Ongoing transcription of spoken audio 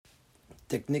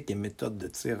Techniques et méthodes de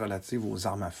tir relatives aux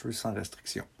armes à feu sans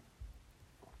restriction.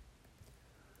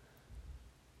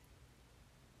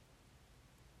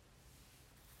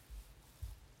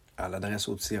 À l'adresse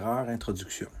au tireur,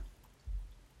 introduction.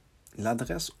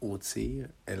 L'adresse au tir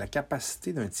est la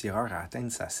capacité d'un tireur à atteindre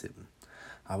sa cible.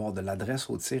 Avoir de l'adresse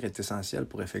au tir est essentiel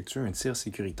pour effectuer un tir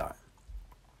sécuritaire.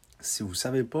 Si vous ne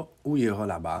savez pas où ira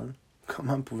la balle,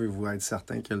 comment pouvez-vous être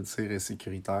certain que le tir est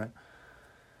sécuritaire?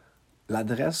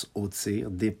 L'adresse au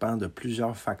tir dépend de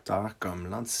plusieurs facteurs comme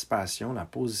l'anticipation, la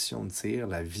position de tir,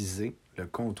 la visée, le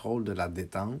contrôle de la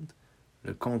détente,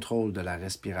 le contrôle de la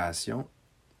respiration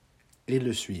et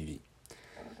le suivi.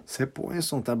 Ces points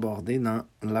sont abordés dans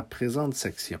la présente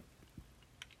section.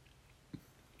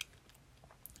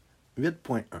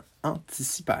 8.1.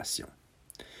 Anticipation.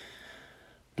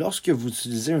 Lorsque vous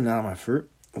utilisez une arme à feu,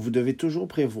 vous devez toujours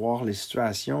prévoir les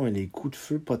situations et les coups de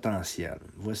feu potentiels.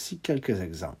 Voici quelques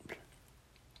exemples.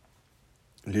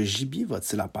 Le gibier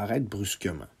va-t-il apparaître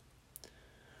brusquement?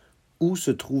 Où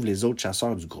se trouvent les autres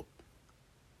chasseurs du groupe?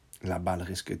 La balle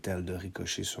risque-t-elle de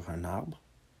ricocher sur un arbre,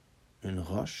 une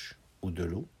roche ou de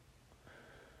l'eau?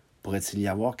 Pourrait-il y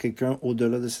avoir quelqu'un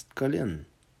au-delà de cette colline?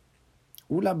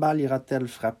 Où la balle ira-t-elle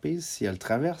frapper si elle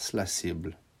traverse la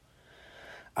cible?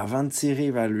 Avant de tirer,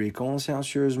 évaluez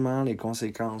consciencieusement les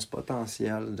conséquences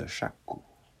potentielles de chaque coup.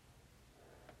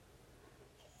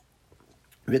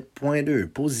 8.2.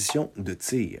 Position de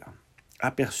tir.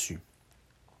 Aperçu.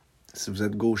 Si vous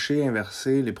êtes gaucher,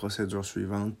 inversez les procédures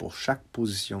suivantes pour chaque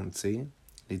position de tir.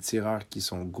 Les tireurs qui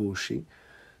sont gauchers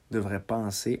devraient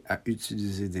penser à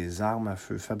utiliser des armes à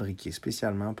feu fabriquées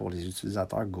spécialement pour les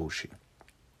utilisateurs gauchers.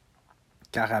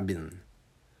 Carabine.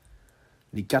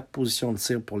 Les 4 positions de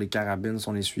tir pour les carabines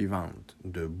sont les suivantes.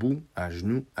 Debout, à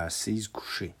genoux, assise,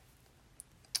 couché.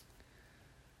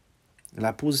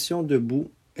 La position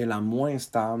debout est la moins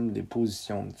stable des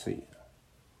positions de tir.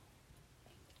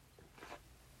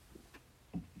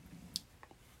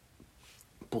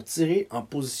 Pour tirer en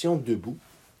position debout,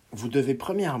 vous devez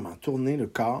premièrement tourner le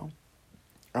corps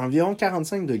à environ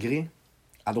 45 degrés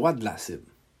à droite de la cible.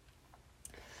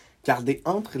 Gardez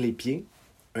entre les pieds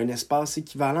un espace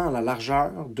équivalent à la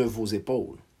largeur de vos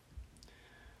épaules.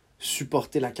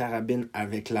 Supportez la carabine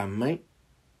avec la main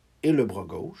et le bras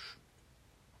gauche.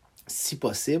 Si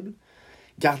possible,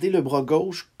 gardez le bras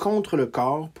gauche contre le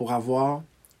corps pour avoir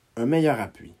un meilleur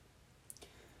appui.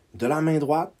 De la main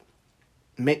droite,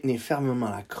 maintenez fermement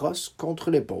la crosse contre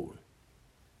l'épaule.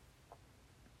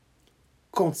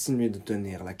 Continuez de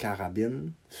tenir la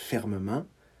carabine fermement,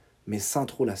 mais sans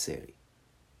trop la serrer.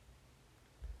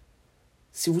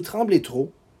 Si vous tremblez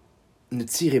trop, ne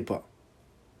tirez pas.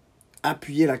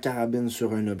 Appuyez la carabine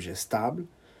sur un objet stable,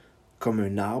 comme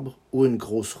un arbre ou une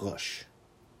grosse roche.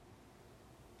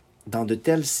 Dans de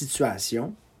telles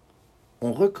situations,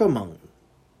 on recommande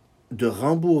de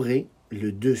rembourrer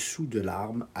le dessous de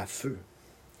l'arme à feu.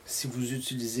 Si vous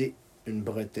utilisez une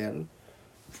bretelle,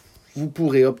 vous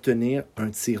pourrez obtenir un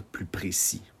tir plus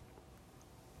précis.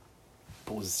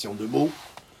 Position debout.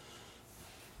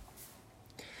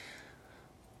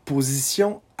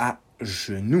 Position à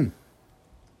genoux.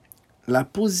 La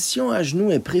position à genoux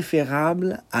est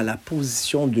préférable à la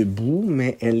position debout,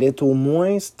 mais elle est au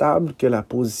moins stable que la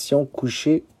position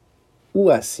couchée ou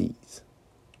assise.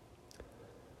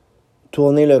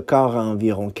 Tournez le corps à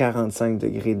environ 45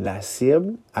 degrés de la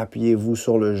cible, appuyez-vous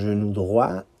sur le genou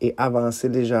droit et avancez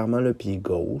légèrement le pied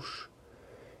gauche.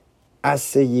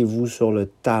 Asseyez-vous sur le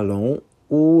talon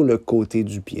ou le côté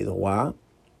du pied droit.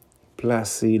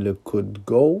 Placez le coude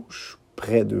gauche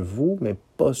près de vous, mais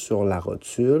pas sur la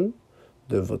rotule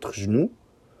de votre genou,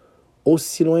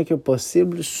 aussi loin que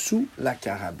possible sous la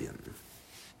carabine.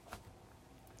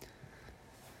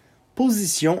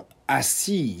 Position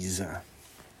assise.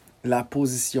 La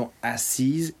position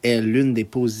assise est l'une des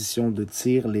positions de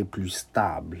tir les plus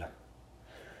stables.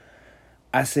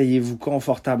 Asseyez-vous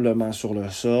confortablement sur le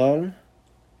sol,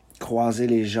 croisez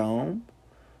les jambes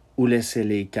ou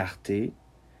laissez-les écartées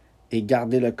et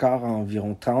gardez le corps à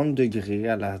environ 30 degrés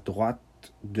à la droite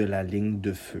de la ligne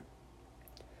de feu.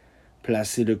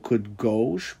 Placez le coude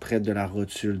gauche près de la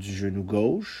rotule du genou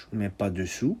gauche, mais pas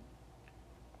dessous,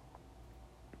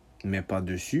 mais pas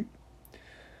dessus.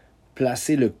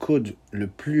 Placez le coude le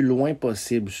plus loin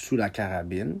possible sous la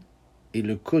carabine et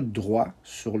le coude droit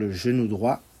sur le genou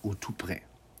droit ou tout près.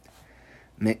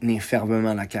 Maintenez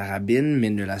fermement la carabine, mais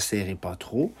ne la serrez pas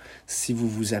trop si vous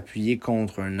vous appuyez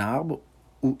contre un arbre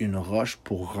ou une roche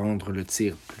pour rendre le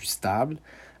tir plus stable.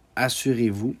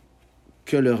 Assurez-vous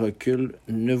que le recul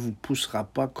ne vous poussera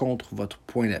pas contre votre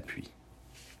point d'appui.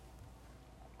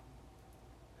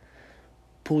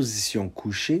 Position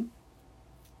couchée.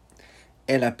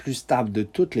 est la plus stable de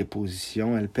toutes les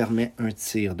positions. Elle permet un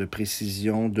tir de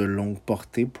précision de longue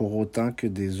portée pour autant que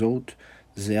des autres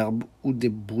herbes ou des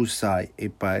broussailles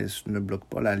épaisses ne bloquent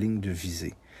pas la ligne de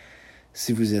visée.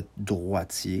 Si vous êtes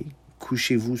droitier,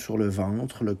 couchez-vous sur le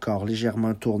ventre, le corps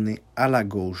légèrement tourné à la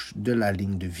gauche de la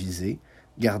ligne de visée.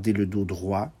 Gardez le dos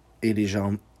droit et les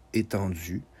jambes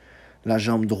étendues. La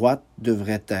jambe droite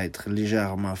devrait être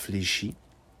légèrement fléchie.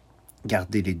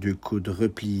 Gardez les deux coudes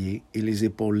repliés et les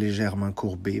épaules légèrement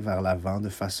courbées vers l'avant de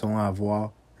façon à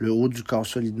avoir le haut du corps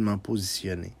solidement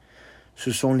positionné.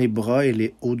 Ce sont les bras et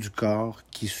les hauts du corps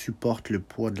qui supportent le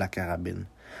poids de la carabine.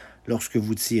 Lorsque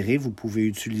vous tirez, vous pouvez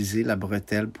utiliser la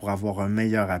bretelle pour avoir un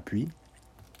meilleur appui.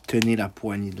 Tenez la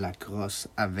poignée de la crosse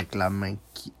avec la main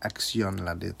qui actionne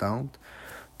la détente.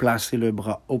 Placez le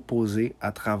bras opposé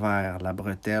à travers la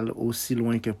bretelle aussi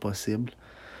loin que possible.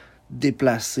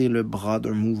 Déplacez le bras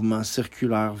d'un mouvement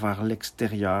circulaire vers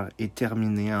l'extérieur et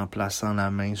terminez en plaçant la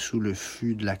main sous le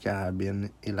fût de la carabine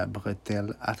et la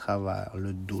bretelle à travers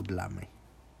le dos de la main.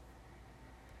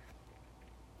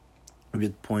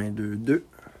 8.22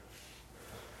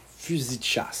 Fusil de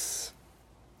chasse.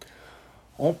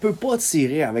 On ne peut pas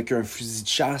tirer avec un fusil de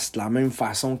chasse de la même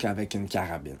façon qu'avec une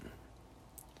carabine.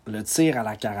 Le tir à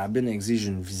la carabine exige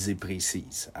une visée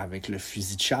précise. Avec le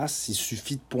fusil de chasse, il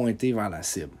suffit de pointer vers la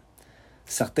cible.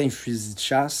 Certains fusils de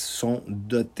chasse sont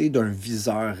dotés d'un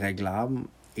viseur réglable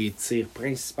et tirent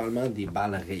principalement des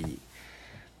balles rayées.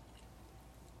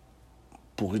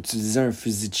 Pour utiliser un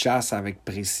fusil de chasse avec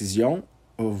précision,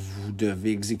 vous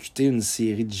devez exécuter une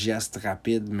série de gestes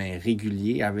rapides mais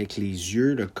réguliers avec les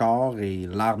yeux, le corps et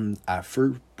l'arme à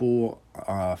feu. Pour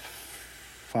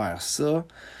faire ça,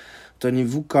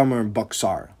 tenez-vous comme un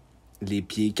boxeur, les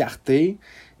pieds écartés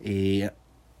et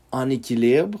en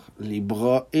équilibre, les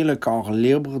bras et le corps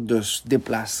libres de se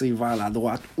déplacer vers la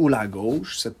droite ou la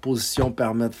gauche. Cette position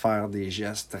permet de faire des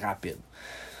gestes rapides.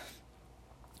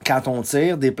 Quand on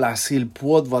tire, déplacez le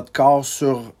poids de votre corps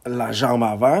sur la jambe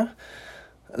avant,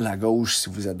 la gauche si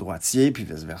vous êtes droitier, puis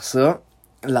vice-versa.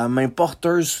 La main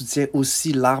porteuse soutient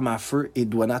aussi l'arme à feu et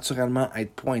doit naturellement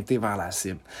être pointée vers la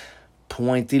cible.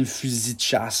 Pointez le fusil de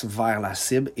chasse vers la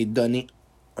cible et donnez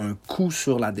un coup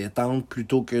sur la détente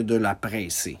plutôt que de la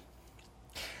presser.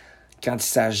 Quand il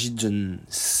s'agit d'une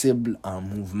cible en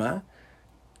mouvement,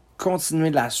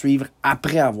 continuez de la suivre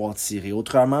après avoir tiré.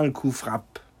 Autrement, le coup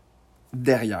frappe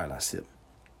derrière la cible.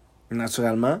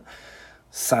 Naturellement,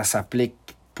 ça ne s'applique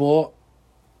pas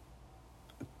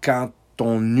quand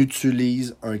on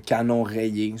utilise un canon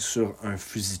rayé sur un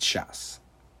fusil de chasse.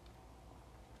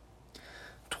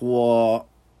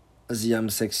 3e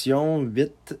section,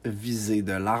 8. Visée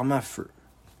de l'arme à feu.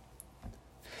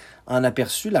 En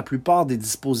aperçu, la plupart des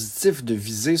dispositifs de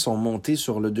visée sont montés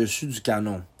sur le dessus du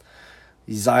canon.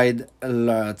 Ils aident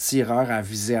le tireur à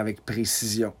viser avec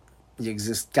précision. Il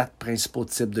existe 4 principaux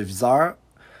types de viseurs.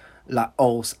 La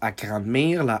hausse à cran de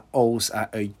mire, la hausse à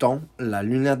œilleton, la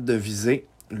lunette de visée,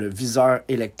 le viseur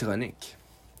électronique.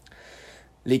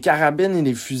 Les carabines et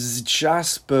les fusils de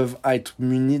chasse peuvent être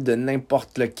munis de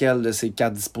n'importe lequel de ces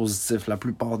 4 dispositifs. La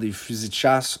plupart des fusils de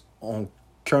chasse ont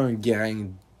qu'un grain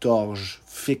d'orge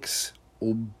fixe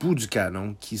au bout du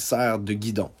canon qui sert de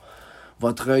guidon.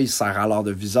 Votre œil sert alors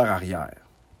de viseur arrière.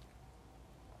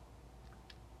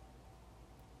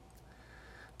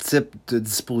 Type de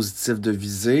dispositif de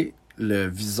visée, le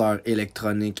viseur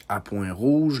électronique à point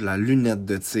rouge, la lunette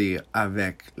de tir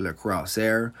avec le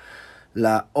crosshair,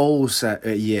 la hausse à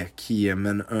œillet qui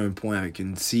mène un point avec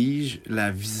une tige,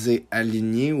 la visée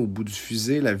alignée au bout du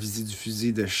fusil, la visée du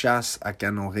fusil de chasse à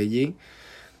canon rayé,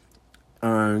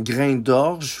 un grain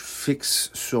d'orge fixe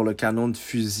sur le canon de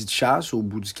fusil de chasse au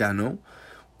bout du canon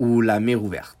ou la mire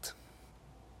ouverte.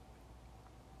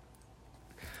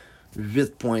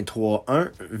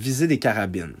 8.31 Visée des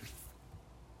carabines.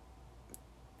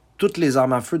 Toutes les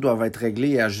armes à feu doivent être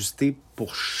réglées et ajustées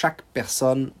pour chaque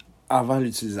personne avant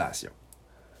l'utilisation.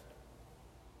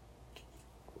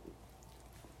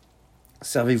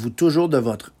 Servez-vous toujours de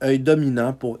votre œil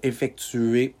dominant pour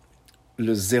effectuer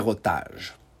le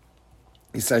zérotage.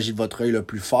 Il s'agit de votre œil le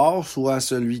plus fort, soit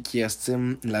celui qui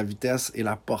estime la vitesse et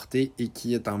la portée et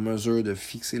qui est en mesure de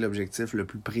fixer l'objectif le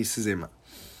plus précisément.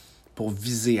 Pour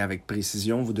viser avec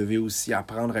précision, vous devez aussi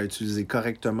apprendre à utiliser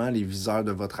correctement les viseurs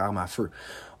de votre arme à feu.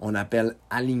 On appelle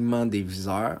alignement des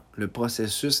viseurs le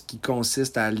processus qui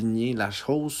consiste à aligner la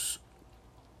hausse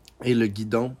et le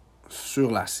guidon sur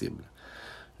la cible.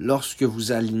 Lorsque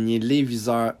vous alignez les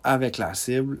viseurs avec la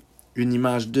cible, une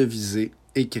image de visée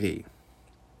est créée.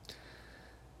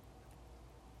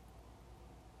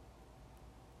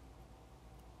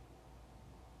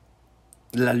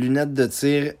 La lunette de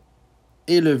tir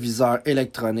et le viseur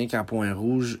électronique à point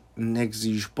rouge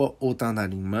n'exige pas autant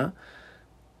d'alignement.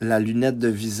 La lunette de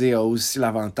visée a aussi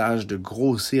l'avantage de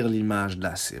grossir l'image de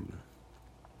la cible.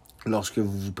 Lorsque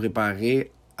vous vous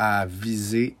préparez à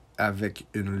viser avec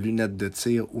une lunette de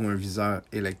tir ou un viseur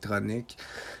électronique,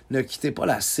 ne quittez pas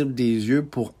la cible des yeux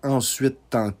pour ensuite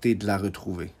tenter de la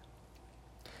retrouver.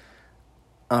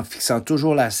 En fixant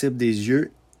toujours la cible des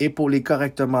yeux, épaulez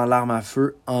correctement l'arme à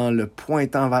feu en le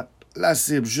pointant vers la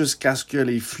cible jusqu'à ce que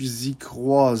les fusils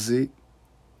croisés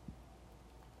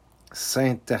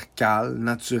s'intercalent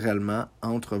naturellement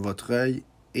entre votre œil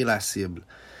et la cible.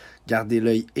 Gardez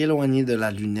l'œil éloigné de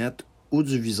la lunette ou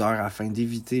du viseur afin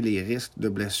d'éviter les risques de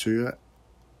blessures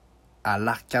à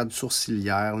l'arcade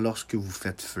sourcilière lorsque vous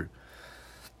faites feu.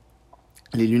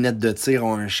 Les lunettes de tir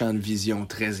ont un champ de vision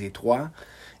très étroit.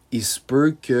 Il se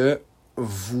peut que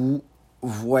vous ne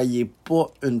voyez pas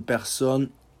une personne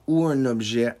ou un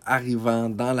objet arrivant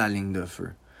dans la ligne de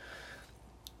feu.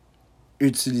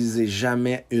 Utilisez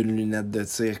jamais une lunette de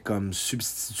tir comme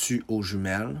substitut aux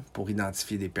jumelles pour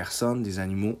identifier des personnes, des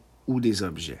animaux ou des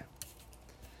objets.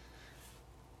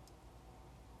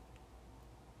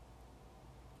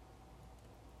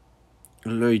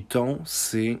 L'œilleton,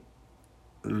 c'est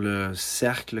le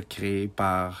cercle créé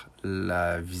par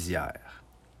la visière.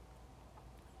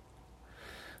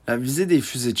 La visée des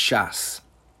fusils de chasse.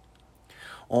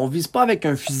 On ne vise pas avec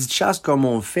un fusil de chasse comme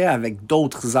on fait avec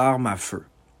d'autres armes à feu.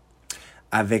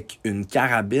 Avec une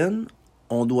carabine,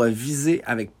 on doit viser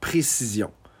avec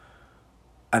précision.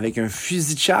 Avec un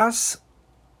fusil de chasse,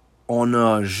 on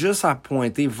a juste à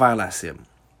pointer vers la cible.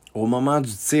 Au moment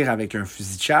du tir avec un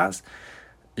fusil de chasse,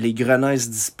 les grenades se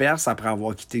dispersent après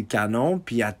avoir quitté le canon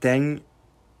puis atteignent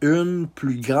une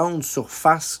plus grande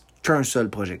surface qu'un seul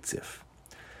projectile.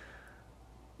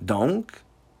 Donc,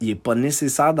 il n'est pas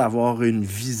nécessaire d'avoir une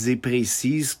visée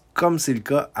précise comme c'est le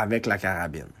cas avec la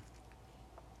carabine.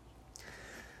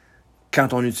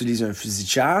 Quand on utilise un fusil de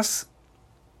chasse,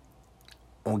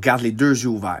 on garde les deux yeux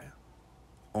ouverts.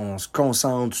 On se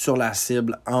concentre sur la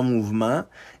cible en mouvement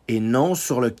et non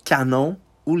sur le canon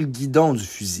ou le guidon du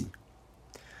fusil.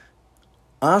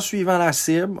 En suivant la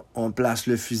cible, on place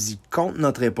le fusil contre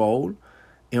notre épaule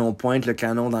et on pointe le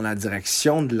canon dans la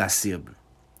direction de la cible.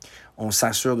 On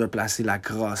s'assure de placer la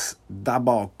crosse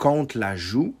d'abord contre la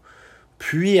joue,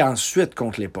 puis ensuite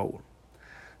contre l'épaule.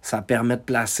 Ça permet de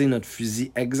placer notre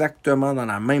fusil exactement dans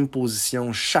la même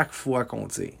position chaque fois qu'on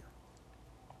tire.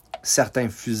 Certains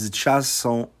fusils de chasse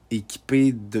sont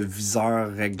équipés de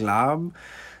viseurs réglables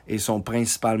et sont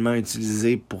principalement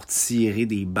utilisés pour tirer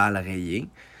des balles rayées.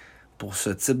 Pour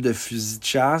ce type de fusil de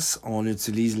chasse, on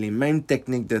utilise les mêmes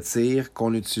techniques de tir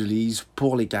qu'on utilise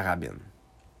pour les carabines.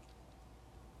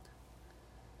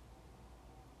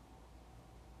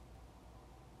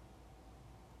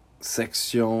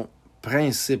 Section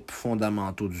Principes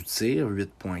fondamentaux du tir,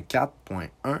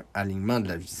 8.4.1, alignement de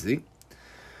la visée.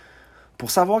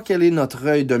 Pour savoir quel est notre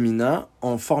œil dominant,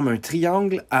 on forme un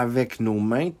triangle avec nos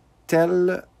mains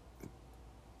tel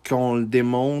qu'on le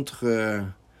démontre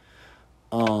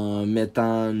en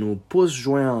mettant nos pouces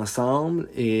joints ensemble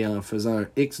et en faisant un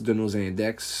X de nos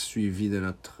index suivi de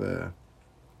notre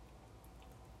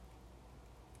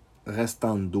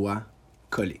restant de doigt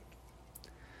collé.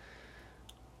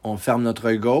 On ferme notre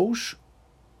œil gauche,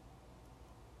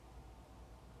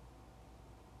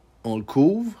 on le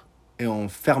couvre et on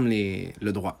ferme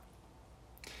le droit.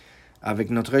 Avec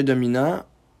notre œil dominant,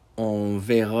 on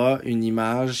verra une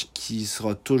image qui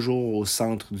sera toujours au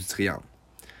centre du triangle.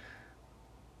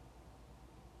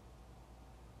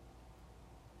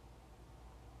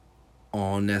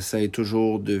 On essaie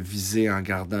toujours de viser en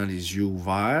gardant les yeux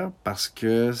ouverts parce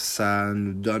que ça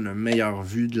nous donne une meilleure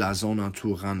vue de la zone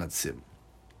entourant notre cible.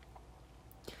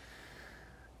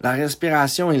 La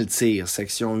respiration et le tir,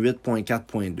 section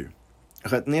 8.4.2.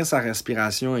 Retenir sa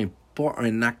respiration n'est pas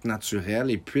un acte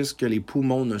naturel et puisque les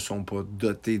poumons ne sont pas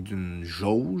dotés d'une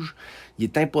jauge, il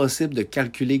est impossible de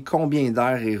calculer combien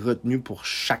d'air est retenu pour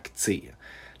chaque tir.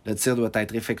 Le tir doit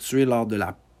être effectué lors de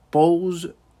la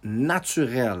pause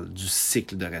naturelle du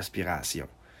cycle de respiration.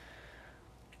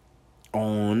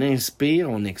 On inspire,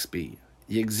 on expire.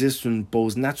 Il existe une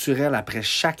pause naturelle après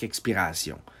chaque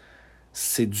expiration.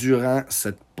 C'est durant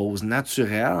cette pause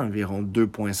naturelle, environ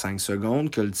 2,5 secondes,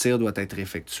 que le tir doit être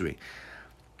effectué.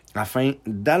 Afin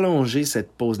d'allonger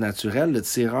cette pause naturelle, le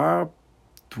tireur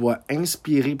doit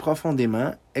inspirer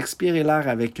profondément, expirer l'air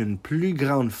avec une plus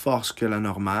grande force que la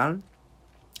normale,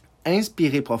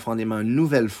 inspirer profondément une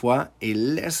nouvelle fois et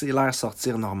laisser l'air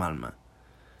sortir normalement.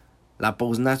 La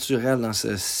pause naturelle dans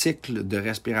ce cycle de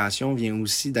respiration vient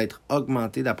aussi d'être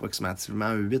augmentée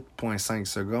d'approximativement 8,5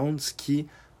 secondes, ce qui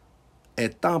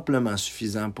est amplement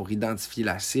suffisant pour identifier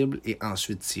la cible et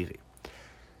ensuite tirer.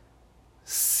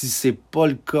 Si ce n'est pas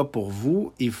le cas pour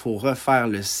vous, il faut refaire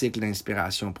le cycle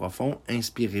d'inspiration profond.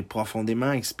 Inspirez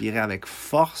profondément, expirez avec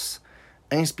force,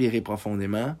 inspirez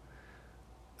profondément,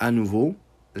 à nouveau,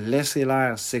 laissez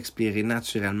l'air s'expirer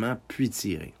naturellement, puis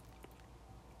tirez.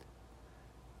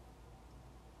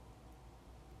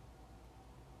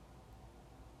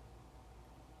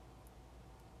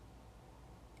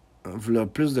 Il y a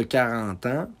plus de 40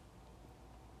 ans,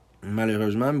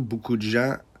 malheureusement, beaucoup de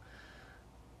gens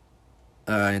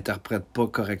interprètent pas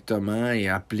correctement et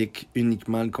appliquent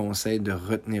uniquement le conseil de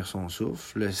retenir son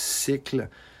souffle. Le cycle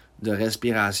de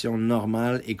respiration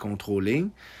normale et contrôlée.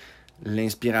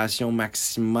 L'inspiration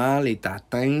maximale est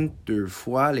atteinte 2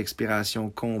 fois. L'expiration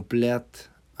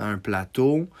complète à un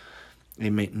plateau est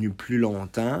maintenue plus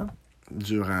longtemps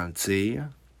durant le tir.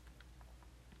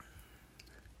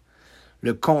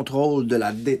 Le contrôle de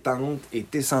la détente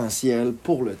est essentiel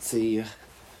pour le tir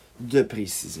de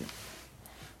précision.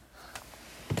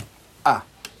 A.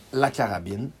 La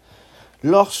carabine.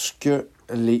 Lorsque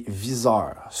les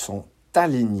viseurs sont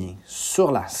alignés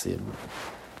sur la cible,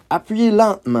 appuyez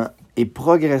lentement et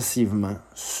progressivement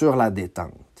sur la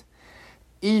détente.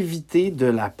 Évitez de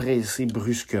la presser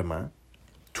brusquement.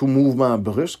 Tout mouvement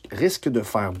brusque risque de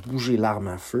faire bouger l'arme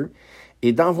à feu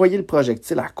et d'envoyer le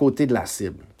projectile à côté de la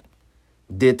cible.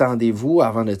 Détendez-vous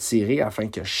avant de tirer afin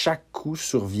que chaque coup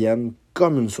survienne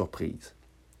comme une surprise.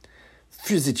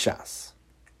 Fusil de chasse.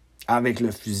 Avec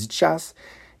le fusil de chasse,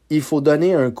 il faut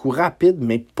donner un coup rapide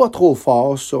mais pas trop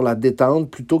fort sur la détente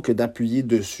plutôt que d'appuyer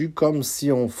dessus comme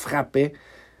si on frappait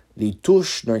les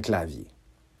touches d'un clavier.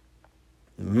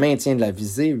 Maintien de la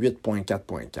visée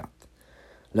 8.4.4.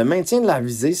 Le maintien de la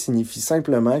visée signifie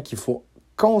simplement qu'il faut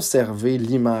conserver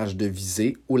l'image de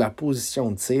visée ou la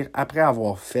position de tir après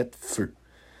avoir fait feu.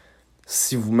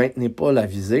 Si vous ne maintenez pas la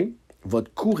visée,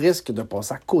 votre coup risque de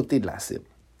passer à côté de la cible.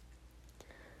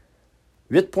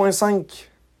 8.5.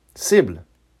 Cible.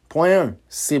 Point 1.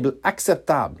 Cible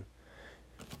acceptable.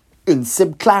 Une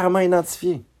cible clairement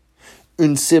identifiée.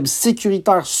 Une cible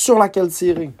sécuritaire sur laquelle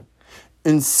tirer.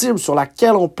 Une cible sur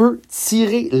laquelle on peut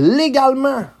tirer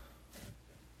légalement.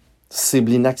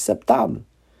 Cible inacceptable.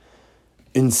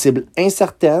 Une cible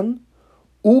incertaine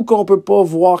ou qu'on ne peut pas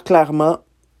voir clairement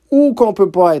ou qu'on ne peut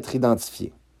pas être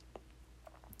identifié.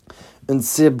 Une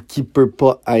cible qui ne peut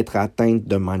pas être atteinte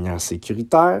de manière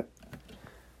sécuritaire.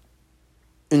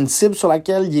 Une cible sur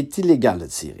laquelle il est illégal de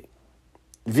tirer.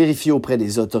 Vérifiez auprès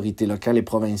des autorités locales et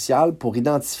provinciales pour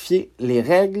identifier les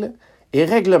règles et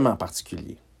règlements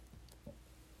particuliers.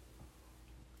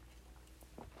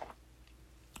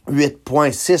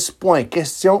 8.6.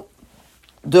 Question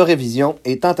de révision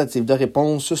et tentative de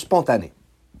réponse spontanée.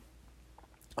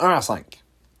 1 à 5.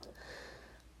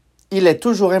 Il est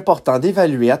toujours important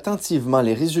d'évaluer attentivement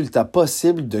les résultats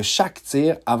possibles de chaque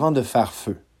tir avant de faire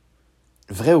feu.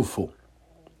 Vrai ou faux?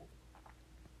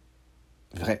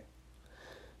 Vrai.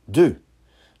 2.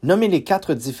 Nommez les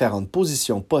 4 différentes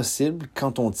positions possibles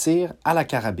quand on tire à la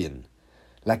carabine,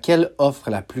 laquelle offre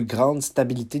la plus grande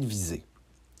stabilité de visée.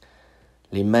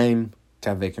 Les mêmes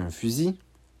qu'avec un fusil.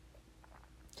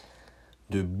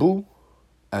 Debout,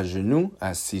 à genoux,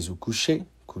 assise ou couché.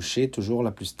 Couché, toujours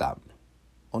la plus stable.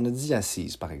 On a dit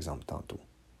assise, par exemple, tantôt.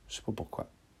 Je ne sais pas pourquoi.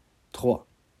 3.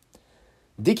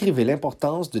 Décrivez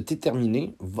l'importance de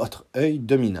déterminer votre œil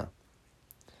dominant.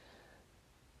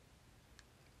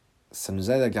 Ça nous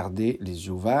aide à garder les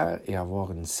yeux ouverts et à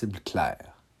avoir une cible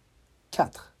claire.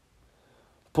 4.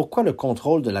 Pourquoi le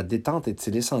contrôle de la détente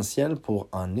est-il essentiel pour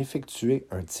en effectuer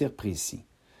un tir précis?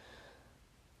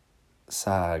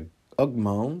 Ça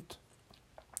augmente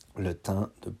le temps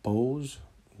de pause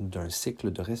d'un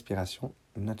cycle de respiration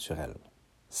naturel.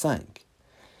 5.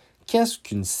 Qu'est-ce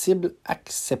qu'une cible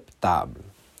acceptable?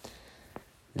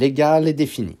 Légale et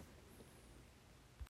définie.